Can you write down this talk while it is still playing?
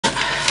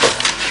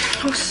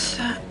Oh,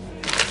 sir.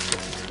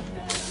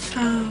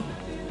 Oh.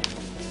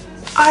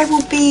 I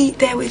will be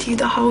there with you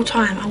the whole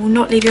time. I will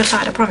not leave your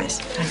side, I promise.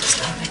 Thanks,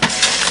 darling.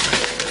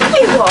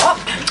 Tell you what,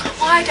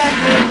 why don't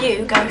me and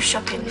you go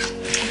shopping? A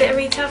bit of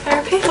retail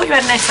therapy? I thought you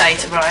had an essay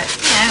to write.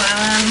 Yeah,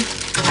 well,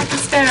 I can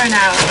spare an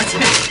hour or two.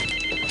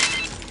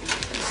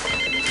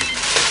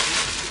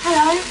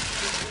 Hello.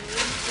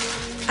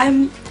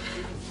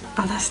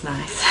 Oh, that's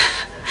nice.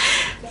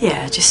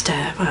 Yeah, just,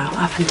 well,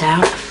 up and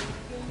down.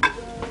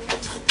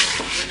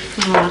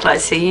 Oh, I'd like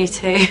to see you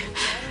too.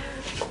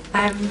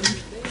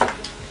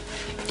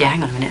 Yeah,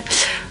 hang on a minute.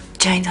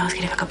 Jane's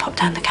asking if I could pop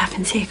down the cafe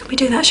and see her. Can we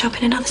do that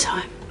shopping another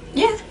time?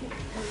 Yeah.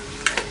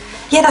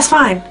 Yeah, that's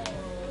fine.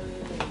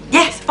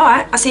 Yes, all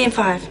right. I'll see you in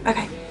 5.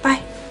 Okay,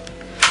 bye.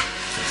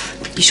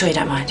 You sure you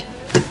don't mind?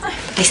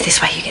 At least this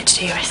way you get to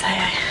do your essay,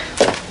 eh?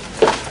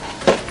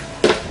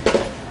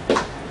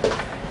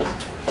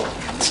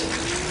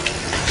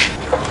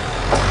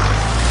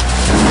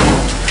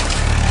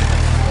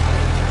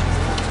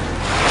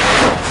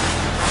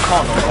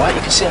 Can't, alright?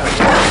 You can sit here.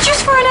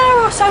 Just for an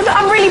hour or so. Look,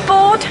 I'm really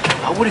bored.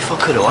 Oh, what if I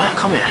could, alright?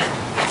 Come here.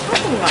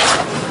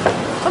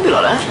 Don't be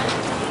like that.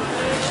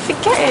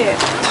 Forget it.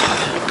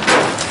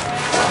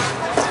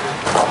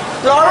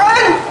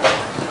 Lauren!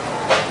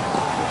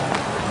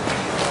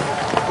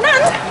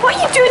 Nan, what are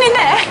you doing in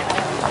there?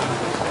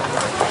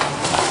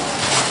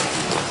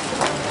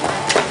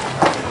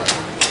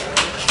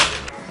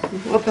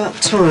 What about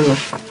Tyler?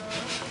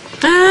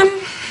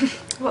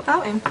 What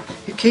about him?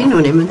 You're keen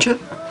on him, aren't you?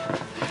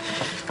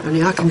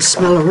 Only I can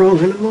smell a wrong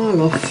and a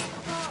mile off.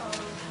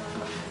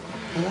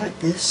 I like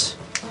this.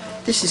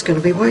 This is going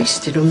to be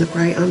wasted on the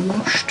great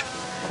unwashed.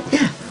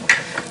 Yeah,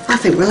 I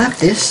think we'll have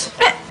this.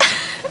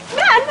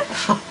 Nan!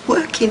 I'm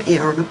working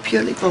here on a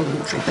purely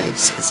voluntary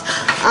basis,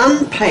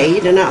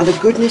 unpaid and out of the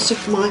goodness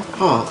of my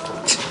heart.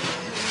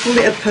 Call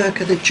it a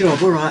perk of the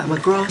job, all right? I'm a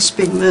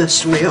grasping,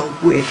 mercenary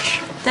old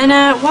witch. Then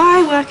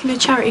why work in a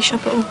charity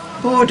shop at all?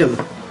 Boredom.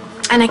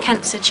 And a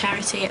cancer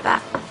charity at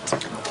that.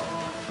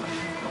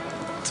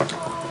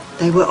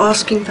 They were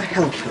asking for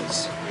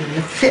helpers. In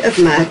a fit of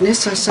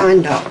madness, I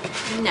signed up.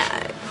 No.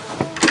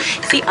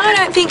 See, I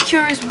don't think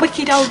you're as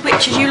wicked old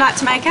witch as you like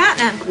to make out,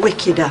 Nan.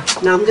 Wickeder.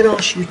 Now I'm going to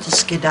ask you to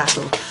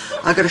skedaddle.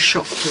 I got a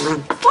shop to run.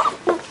 What?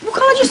 Well, can't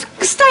I just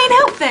stay and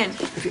help then?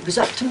 If it was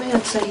up to me,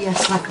 I'd say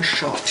yes like a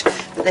shot.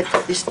 But they've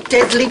got this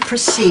deadly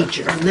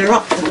procedure and they're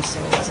up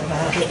themselves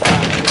about it.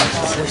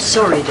 So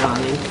sorry,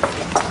 darling.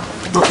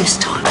 Not this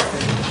time.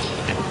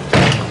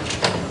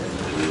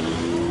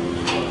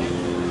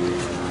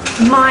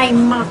 My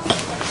mum.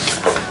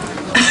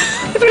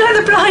 You'd be like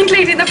the blind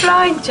leading the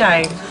blind,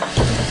 Jane.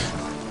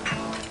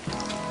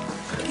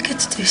 It'd be good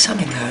to do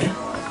something, though.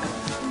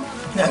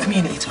 You know, a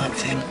community type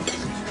thing.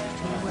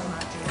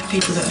 For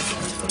people that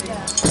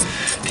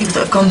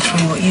have gone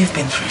through what you've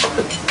been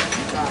through.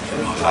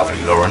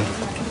 Lovely, Lauren.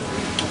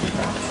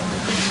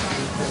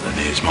 And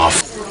here's my...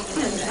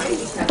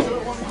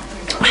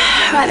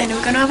 Right then,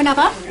 we're going to have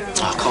another.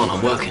 I can't,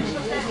 I'm working.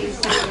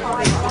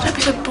 Don't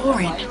be so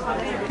boring.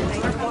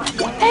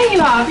 There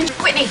you are.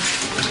 Whitney.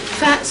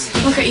 Fats,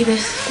 I'll get you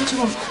this. What do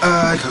you want?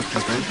 Coke,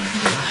 please, babe.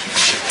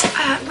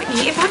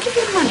 Whitney, if I give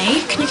you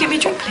money, can you get me a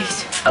drink,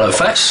 please? Hello,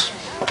 Fats.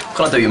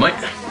 Can I do you, mate?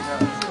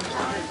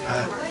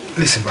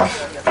 Listen, bruv.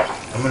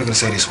 I'm only going to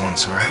say this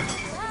once, alright?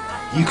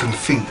 You can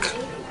think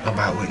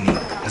about Whitney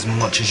as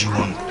much as you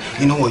want.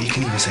 You know what? You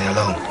can even say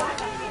hello.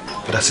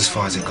 But that's as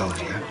far as it goes,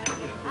 yeah?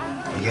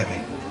 You get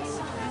me?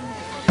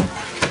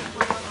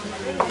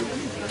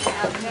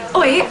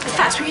 Oi,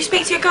 Fats, will you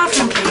speak to your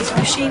girlfriend, please?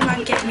 Machine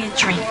won't get me a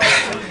drink.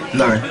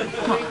 Lauren.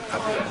 What?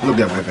 Look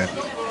that way, babe.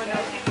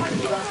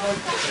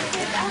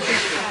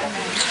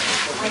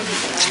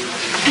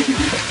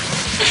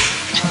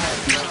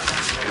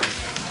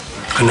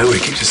 I know we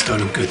keep the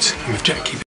stolen goods. You have Jack keep